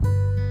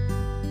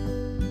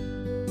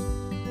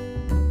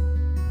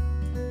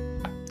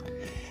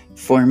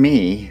For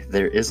me,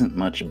 there isn't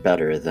much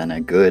better than a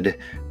good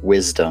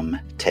wisdom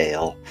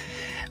tale.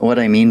 What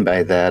I mean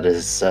by that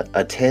is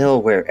a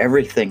tale where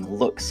everything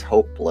looks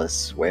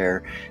hopeless,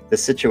 where the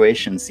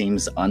situation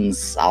seems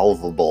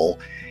unsolvable,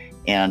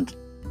 and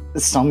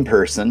some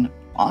person,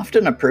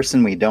 often a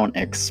person we don't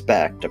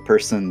expect, a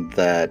person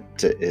that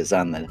is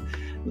on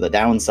the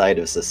downside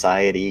of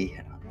society,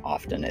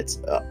 often it's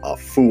a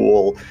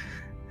fool,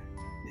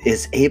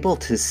 is able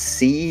to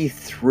see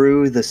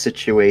through the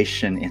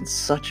situation in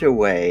such a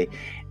way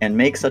and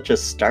make such a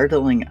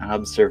startling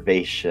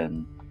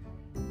observation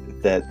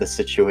that the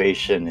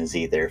situation is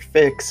either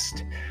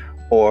fixed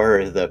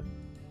or the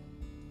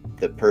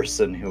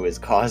person who is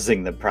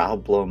causing the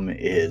problem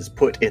is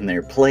put in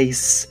their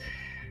place.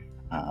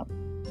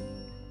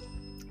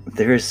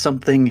 There is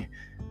something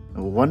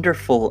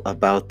wonderful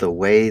about the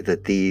way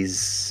that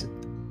these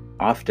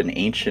often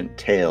ancient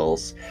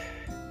tales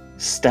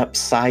step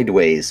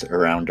sideways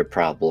around a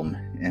problem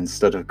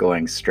instead of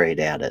going straight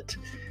at it.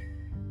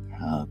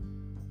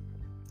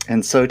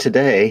 And so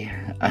today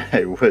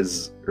I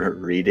was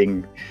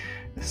reading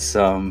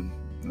some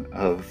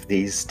of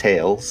these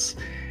tales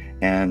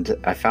and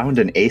I found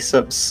an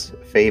Aesop's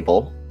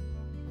fable,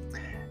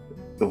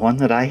 the one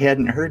that I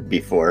hadn't heard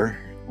before,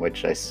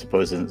 which I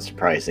suppose isn't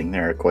surprising.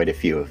 There are quite a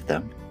few of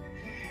them,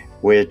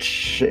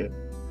 which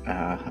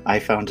I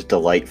found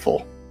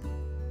delightful.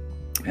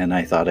 And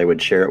I thought I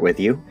would share it with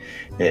you.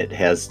 It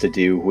has to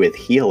do with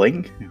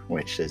healing,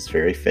 which is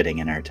very fitting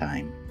in our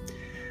time.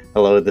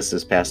 Hello, this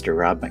is Pastor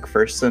Rob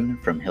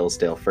McPherson from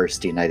Hillsdale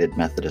First United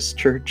Methodist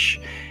Church,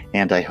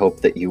 and I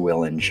hope that you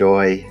will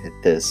enjoy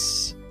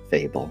this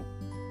fable.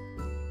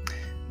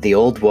 The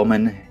Old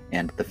Woman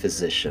and the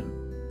Physician.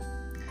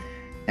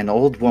 An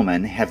old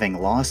woman,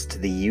 having lost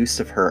the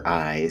use of her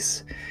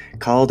eyes,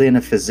 called in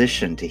a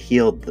physician to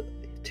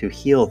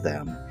heal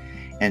them,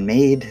 and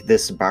made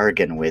this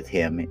bargain with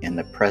him in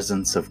the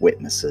presence of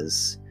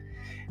witnesses,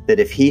 that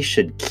if he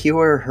should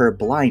cure her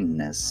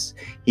blindness,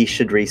 he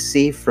should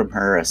receive from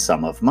her a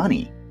sum of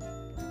money.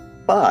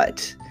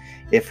 But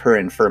if her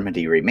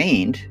infirmity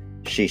remained,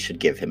 she should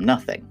give him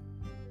nothing.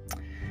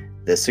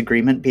 This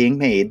agreement being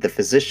made, the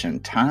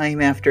physician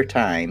time after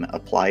time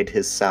applied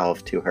his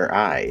salve to her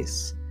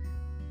eyes,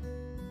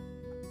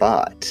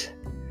 but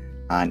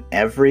on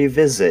every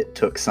visit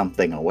took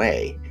something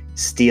away,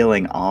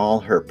 stealing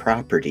all her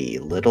property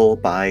little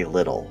by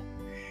little.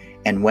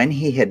 And when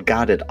he had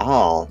got it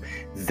all,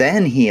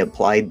 then he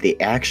applied the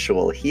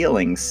actual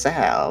healing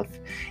salve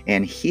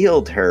and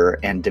healed her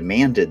and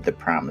demanded the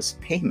promised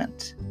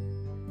payment.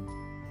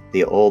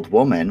 The old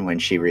woman, when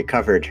she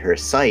recovered her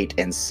sight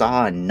and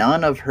saw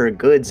none of her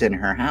goods in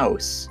her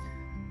house,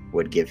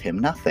 would give him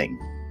nothing.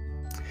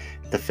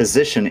 The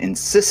physician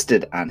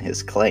insisted on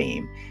his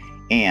claim,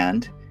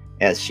 and,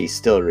 as she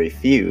still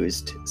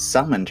refused,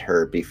 summoned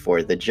her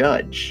before the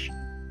judge.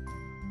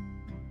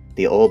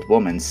 The old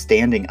woman,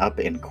 standing up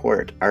in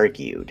court,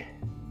 argued,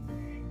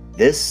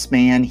 "This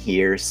man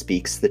here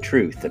speaks the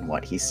truth in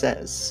what he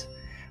says,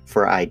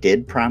 for I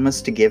did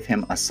promise to give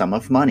him a sum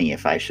of money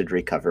if I should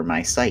recover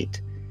my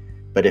sight,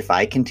 but if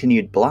I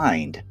continued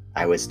blind,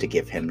 I was to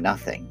give him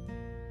nothing.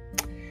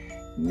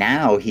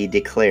 Now he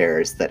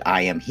declares that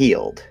I am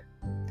healed.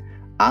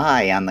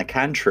 I, on the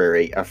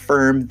contrary,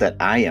 affirm that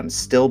I am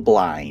still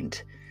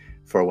blind,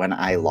 for when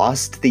I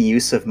lost the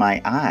use of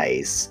my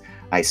eyes,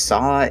 I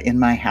saw in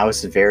my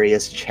house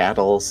various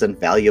chattels and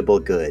valuable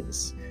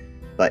goods.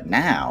 But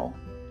now,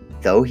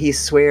 though he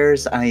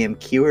swears I am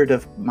cured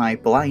of my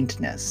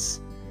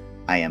blindness,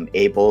 I am not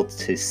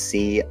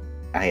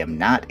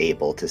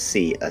able to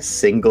see a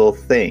single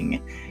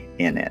thing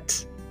in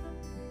it."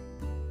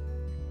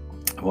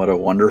 What a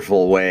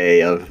wonderful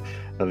way of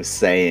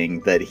saying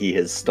that he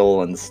has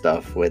stolen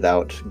stuff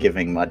without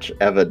giving much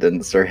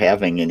evidence or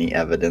having any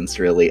evidence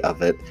really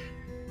of it,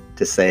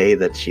 to say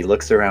that she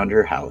looks around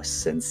her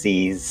house and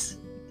sees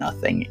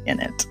nothing in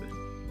it.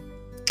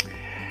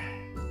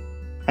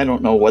 I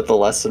don't know what the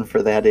lesson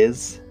for that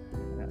is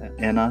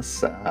in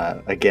us.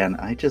 Again,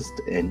 I just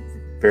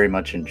very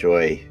much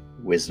enjoy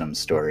wisdom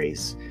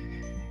stories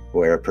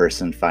where a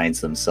person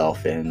finds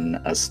themselves in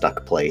a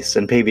stuck place.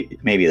 And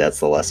maybe that's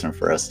the lesson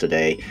for us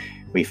today.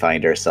 We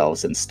find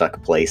ourselves in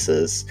stuck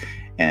places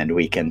and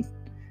we can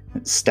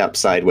step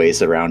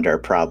sideways around our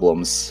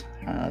problems,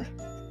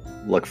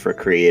 look for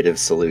creative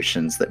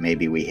solutions that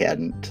maybe we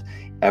hadn't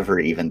ever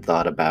even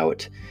thought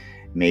about.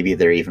 Maybe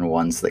they're even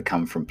ones that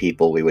come from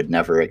people we would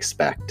never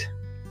expect.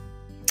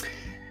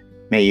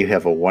 May you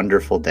have a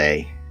wonderful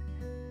day.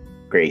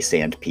 Grace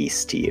and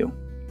peace to you.